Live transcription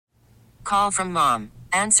call from mom.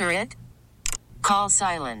 Answer it. Call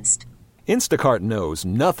silenced. Instacart knows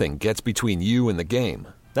nothing gets between you and the game.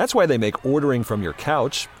 That's why they make ordering from your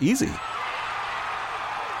couch easy.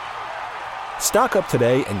 Stock up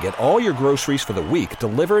today and get all your groceries for the week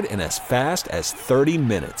delivered in as fast as 30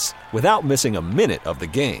 minutes without missing a minute of the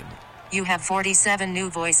game. You have 47 new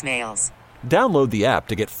voicemails. Download the app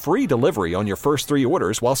to get free delivery on your first 3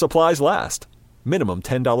 orders while supplies last. Minimum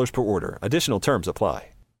 $10 per order. Additional terms apply.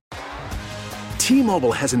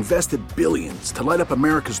 T-Mobile has invested billions to light up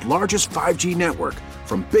America's largest 5G network,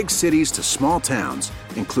 from big cities to small towns,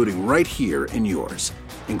 including right here in yours.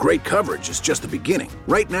 And great coverage is just the beginning.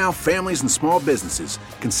 Right now, families and small businesses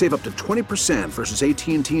can save up to 20% versus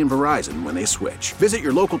AT&T and Verizon when they switch. Visit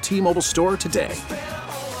your local T-Mobile store today.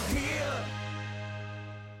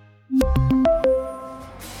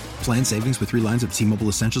 Plan savings with 3 lines of T-Mobile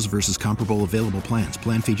Essentials versus comparable available plans.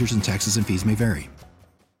 Plan features and taxes and fees may vary.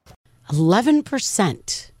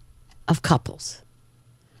 11% of couples.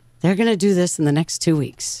 They're going to do this in the next 2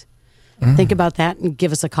 weeks. Think about that and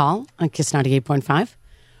give us a call on Kiss 98.5.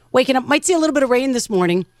 Waking up, might see a little bit of rain this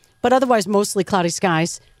morning, but otherwise mostly cloudy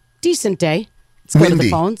skies. Decent day. Let's go to the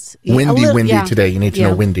phones. Windy today. You need to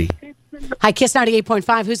know windy. Hi, Kiss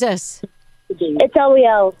 98.5. Who's this? It's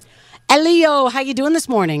Elio. Elio, how you doing this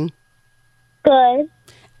morning? Good.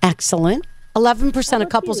 Excellent. 11% of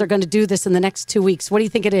couples are going to do this in the next 2 weeks. What do you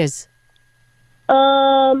think it is?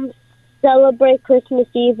 Celebrate Christmas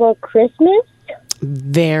Eve or Christmas.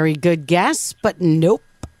 Very good guess, but nope.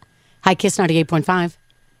 Hi, Kiss 98.5.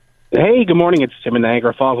 Hey, good morning. It's Tim in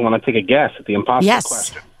Niagara Falls. I want to take a guess at the impossible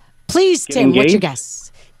question. Please, Get Tim, engaged? what's your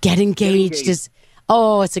guess? Get engaged is,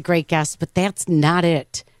 it's a great guess, but that's not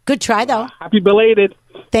it. Good try, though. Happy belated.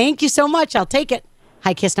 Thank you so much. I'll take it.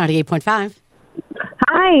 Hi, Kiss 98.5.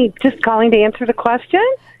 Hi, just calling to answer the question.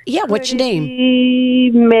 Yeah, what's your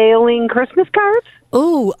name? Mailing Christmas cards.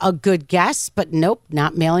 Ooh, a good guess, but nope,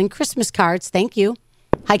 not mailing Christmas cards. Thank you.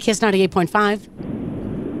 Hi, Kiss 98.5.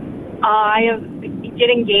 Get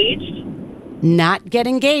engaged. Not get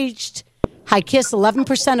engaged. Hi, Kiss.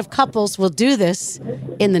 11% of couples will do this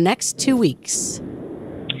in the next 2 weeks.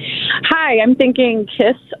 Hi, I'm thinking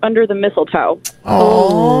kiss under the mistletoe.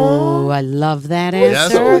 Oh, I love that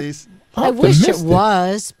answer. Yes, please. I wish it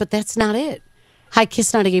was, but that's not it. Hi,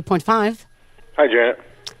 Kiss 98.5. Hi, Janet.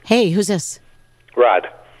 Hey, who's this? Rod.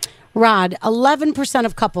 Rod, 11%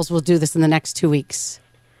 of couples will do this in the next 2 weeks.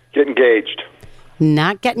 Get engaged.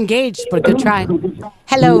 Not get engaged, but a good try.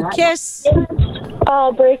 Hello, Kiss.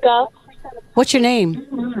 Break up. What's your name?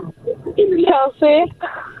 Chelsea.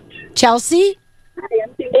 Chelsea?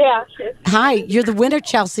 Yeah. Hi, you're the winner,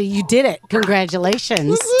 Chelsea. You did it.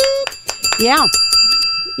 Congratulations. Yeah.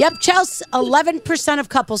 Yep, Chelsea, 11% of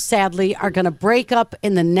couples, sadly, are going to break up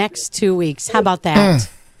in the next 2 weeks. How about that?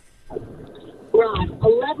 Rod,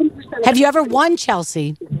 11%. Have you ever won,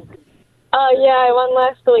 Chelsea? Yeah, I won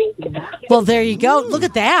last week. Well, there you go. Look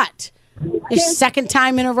at that. Your second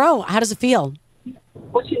time in a row. How does it feel?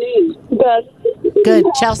 What's your name? Good. Good,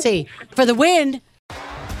 Chelsea. For the win.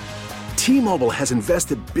 T-Mobile has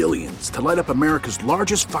invested billions to light up America's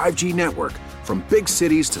largest 5G network, from big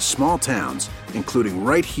cities to small towns, including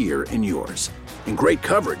right here in yours. And great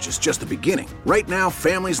coverage is just the beginning. Right now,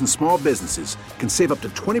 families and small businesses can save up to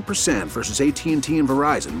 20% versus AT&T and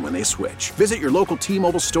Verizon when they switch. Visit your local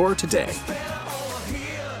T-Mobile store today.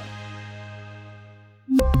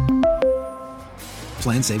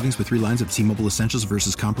 Plan savings with 3 lines of T-Mobile Essentials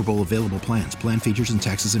versus comparable available plans. Plan features and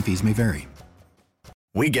taxes and fees may vary.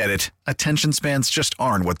 We get it. Attention spans just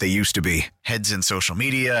aren't what they used to be. Heads in social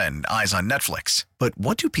media and eyes on Netflix. But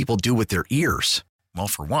what do people do with their ears? Well,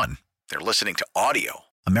 for one, they're listening to audio.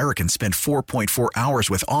 Americans spend 4.4 hours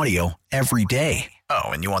with audio every day. Oh,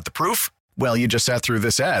 and you want the proof? Well, you just sat through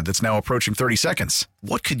this ad that's now approaching 30 seconds.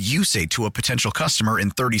 What could you say to a potential customer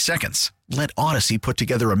in 30 seconds? Let Odyssey put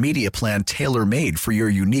together a media plan tailor-made for your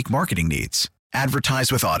unique marketing needs.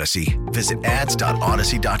 Advertise with Odyssey. Visit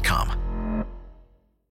ads.odyssey.com.